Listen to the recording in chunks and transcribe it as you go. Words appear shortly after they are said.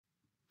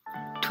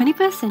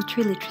21st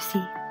Century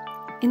Literacy.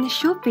 In this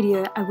short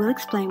video, I will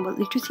explain what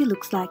literacy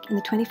looks like in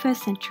the 21st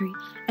century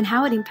and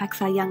how it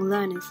impacts our young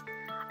learners.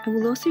 I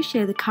will also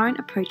share the current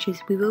approaches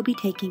we will be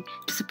taking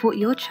to support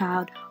your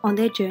child on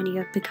their journey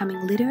of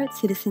becoming literate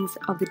citizens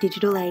of the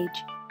digital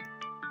age.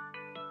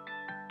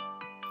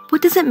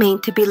 What does it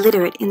mean to be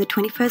literate in the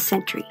 21st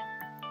century?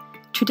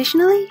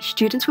 Traditionally,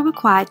 students were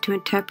required to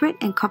interpret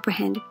and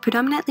comprehend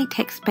predominantly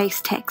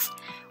text-based text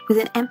with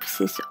an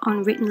emphasis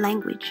on written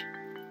language.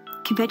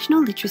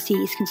 Conventional literacy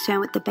is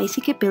concerned with the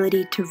basic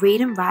ability to read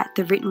and write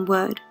the written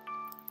word.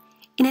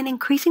 In an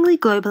increasingly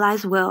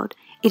globalized world,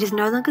 it is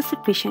no longer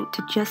sufficient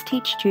to just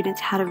teach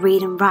students how to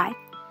read and write.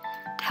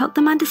 To help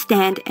them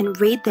understand and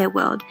read their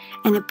world,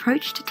 an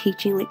approach to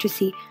teaching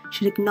literacy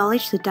should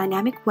acknowledge the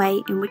dynamic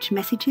way in which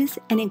messages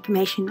and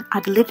information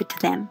are delivered to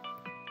them.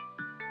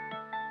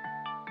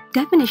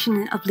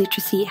 Definition of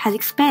literacy has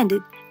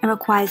expanded and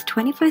requires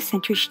 21st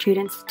century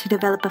students to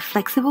develop a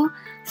flexible,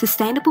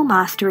 sustainable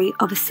mastery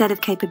of a set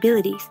of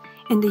capabilities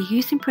in the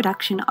use and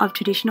production of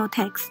traditional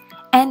texts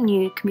and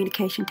new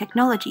communication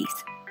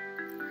technologies.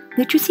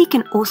 Literacy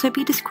can also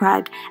be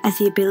described as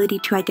the ability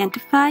to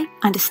identify,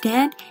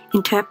 understand,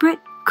 interpret,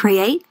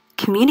 create,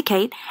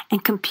 communicate,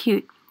 and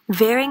compute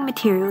varying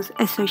materials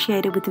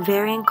associated with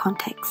varying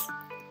contexts.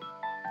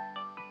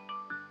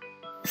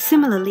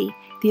 Similarly,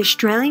 the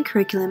Australian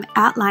curriculum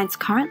outlines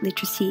current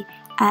literacy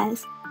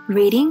as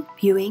reading,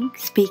 viewing,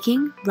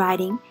 speaking,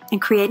 writing,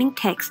 and creating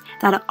texts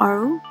that are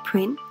oral,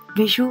 print,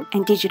 visual,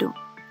 and digital,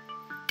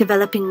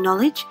 developing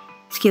knowledge,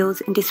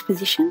 skills, and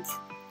dispositions,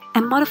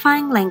 and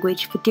modifying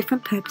language for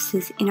different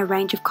purposes in a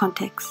range of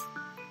contexts.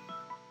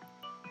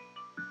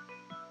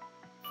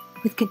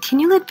 With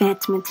continual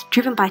advancements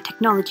driven by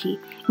technology,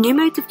 new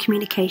modes of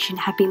communication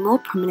have been more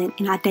prominent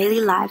in our daily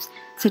lives,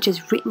 such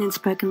as written and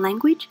spoken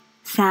language,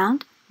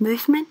 sound,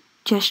 movement,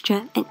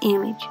 gesture, and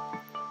image.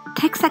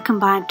 Texts that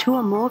combine two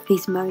or more of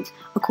these modes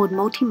are called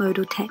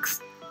multimodal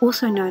texts,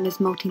 also known as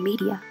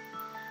multimedia.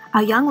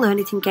 Our young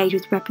learners engage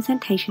with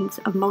representations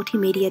of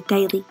multimedia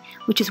daily,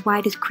 which is why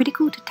it is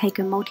critical to take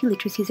a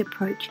multiliteracies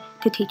approach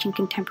to teaching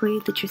contemporary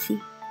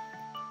literacy.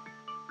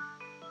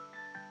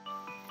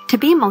 To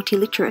be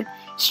multiliterate,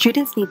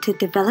 students need to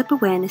develop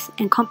awareness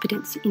and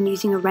competence in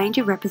using a range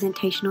of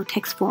representational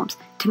text forms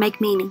to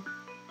make meaning.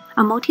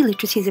 Our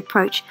multiliteracies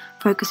approach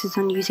focuses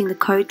on using the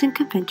codes and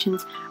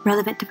conventions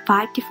relevant to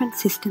 5 different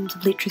systems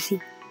of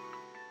literacy.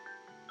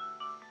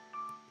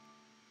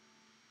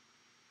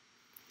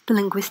 The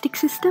linguistic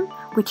system,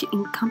 which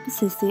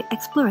encompasses the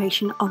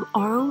exploration of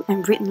oral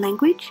and written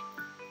language.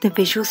 The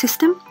visual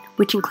system,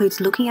 which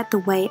includes looking at the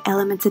way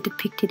elements are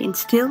depicted in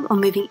still or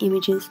moving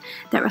images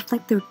that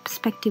reflect the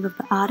perspective of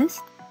the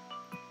artist.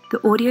 The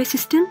audio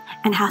system,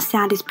 and how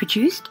sound is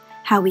produced,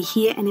 how we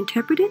hear and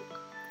interpret it,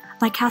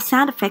 like how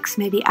sound effects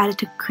may be added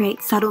to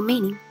create subtle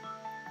meaning.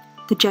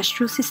 The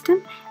gestural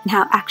system, and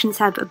how actions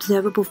have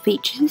observable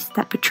features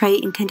that portray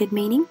intended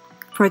meaning,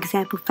 for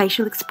example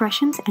facial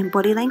expressions and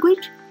body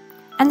language.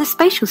 And the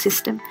spatial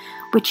system,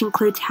 which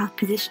includes how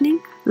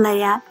positioning,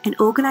 layout, and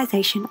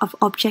organization of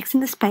objects in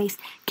the space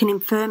can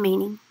infer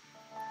meaning.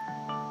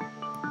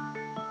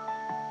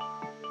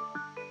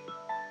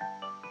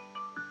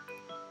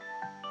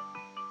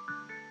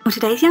 For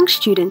today's young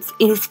students,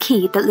 it is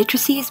key that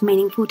literacy is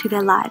meaningful to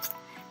their lives.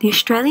 The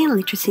Australian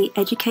Literacy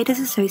Educators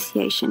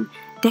Association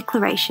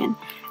Declaration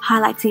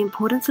highlights the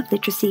importance of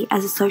literacy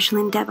as a social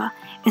endeavour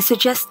and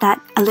suggests that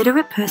a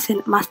literate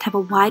person must have a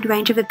wide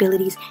range of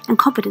abilities and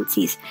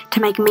competencies to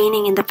make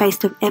meaning in the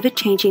face of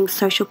ever-changing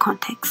social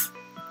contexts.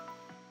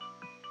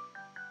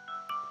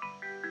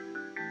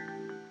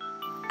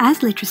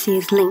 As literacy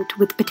is linked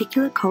with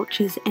particular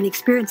cultures and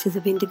experiences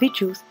of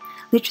individuals,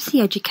 literacy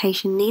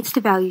education needs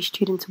to value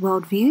students'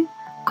 worldview,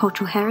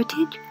 cultural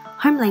heritage,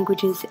 home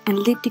languages, and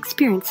lived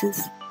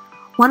experiences.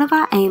 One of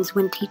our aims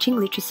when teaching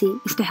literacy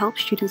is to help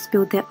students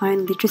build their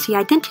own literacy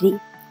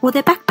identity, or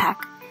their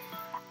backpack.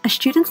 A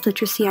student's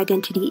literacy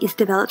identity is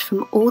developed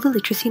from all the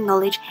literacy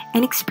knowledge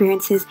and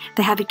experiences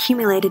they have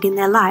accumulated in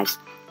their lives,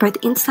 both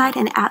inside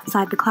and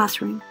outside the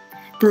classroom.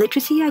 The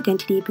literacy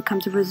identity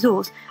becomes a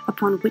resource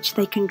upon which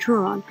they can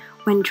draw on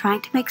when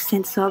trying to make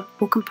sense of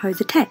or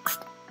compose a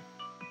text.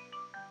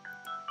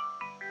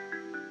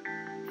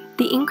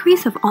 The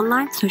increase of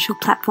online social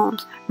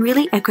platforms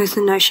really echoes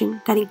the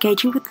notion that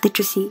engaging with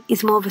literacy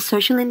is more of a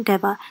social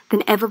endeavour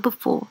than ever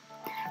before.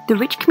 The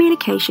rich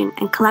communication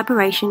and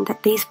collaboration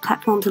that these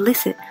platforms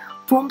elicit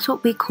forms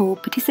what we call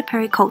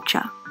participatory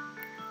culture.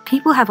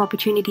 People have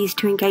opportunities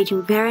to engage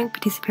in varying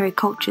participatory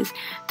cultures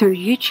through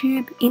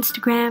YouTube,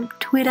 Instagram,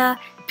 Twitter,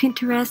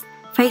 Pinterest,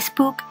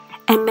 Facebook,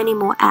 and many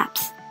more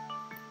apps.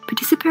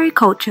 Participatory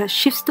culture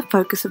shifts the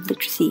focus of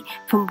literacy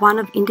from one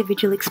of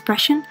individual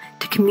expression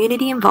to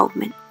community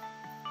involvement.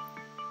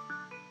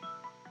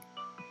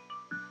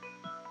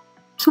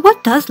 So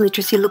what does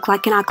literacy look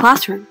like in our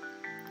classroom?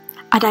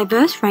 A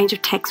diverse range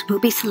of texts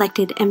will be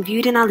selected and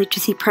viewed in our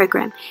literacy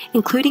program,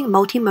 including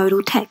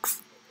multimodal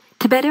texts.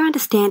 To better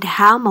understand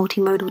how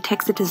multimodal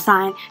texts are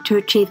designed to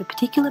achieve a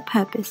particular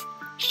purpose,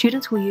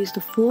 students will use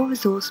the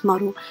 4-resource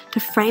model to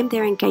frame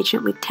their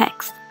engagement with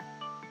text.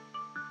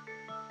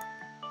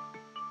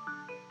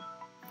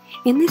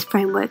 In this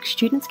framework,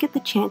 students get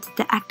the chance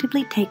to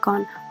actively take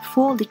on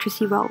 4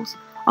 literacy roles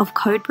of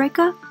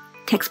codebreaker,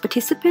 text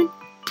participant,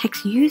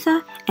 text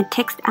user, and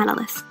text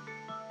analyst.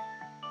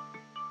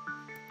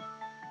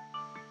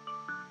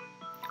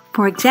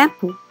 For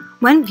example,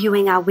 when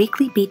viewing our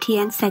weekly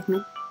BTN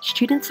segment,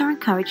 students are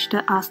encouraged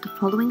to ask the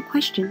following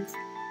questions.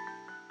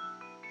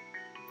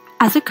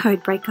 As a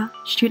codebreaker,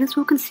 students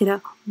will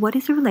consider what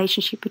is the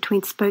relationship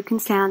between spoken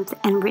sounds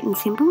and written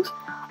symbols,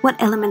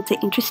 what elements are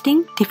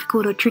interesting,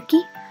 difficult, or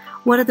tricky,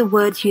 what are the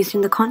words used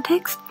in the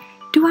context,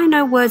 do I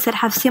know words that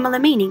have similar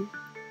meaning?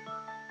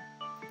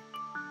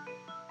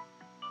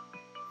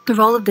 The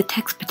role of the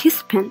text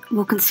participant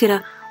will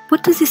consider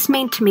what does this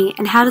mean to me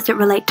and how does it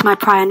relate to my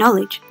prior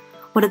knowledge?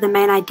 What are the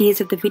main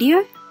ideas of the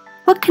video?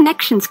 What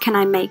connections can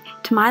I make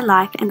to my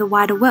life and the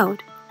wider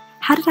world?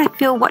 How did I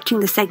feel watching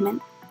the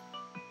segment?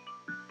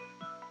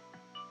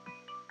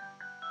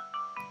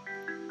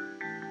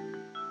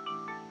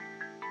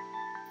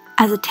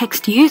 As a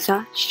text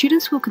user,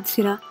 students will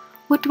consider,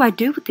 what do I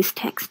do with this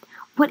text?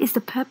 What is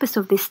the purpose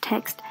of this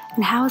text?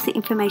 And how is the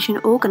information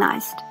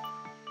organized?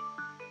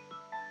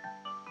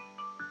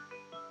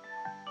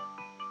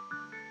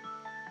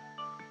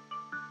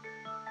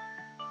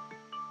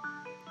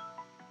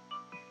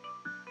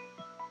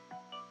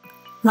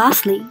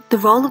 Lastly, the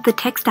role of the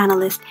text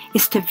analyst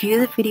is to view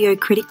the video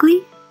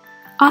critically,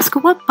 ask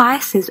what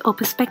biases or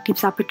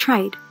perspectives are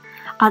portrayed.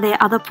 Are there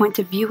other points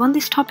of view on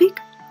this topic?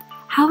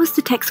 How is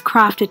the text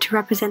crafted to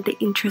represent the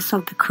interests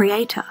of the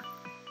creator?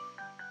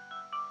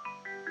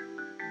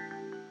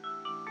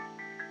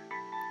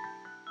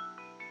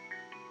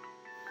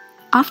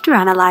 After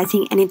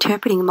analysing and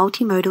interpreting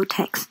multimodal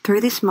text through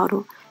this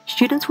model,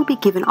 students will be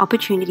given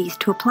opportunities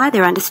to apply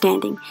their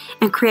understanding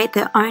and create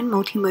their own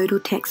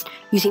multimodal text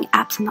using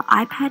apps on the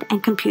iPad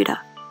and computer.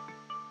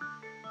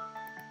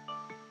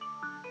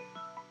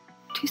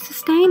 To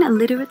sustain a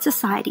literate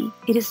society,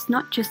 it is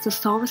not just the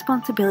sole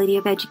responsibility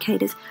of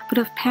educators, but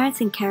of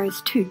parents and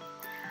carers too.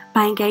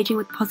 By engaging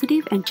with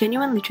positive and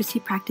genuine literacy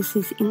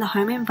practices in the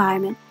home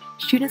environment,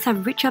 students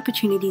have rich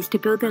opportunities to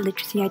build their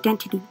literacy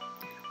identity.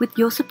 With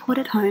your support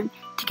at home,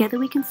 together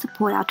we can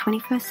support our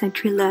 21st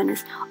century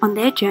learners on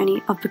their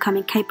journey of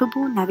becoming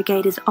capable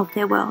navigators of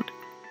their world.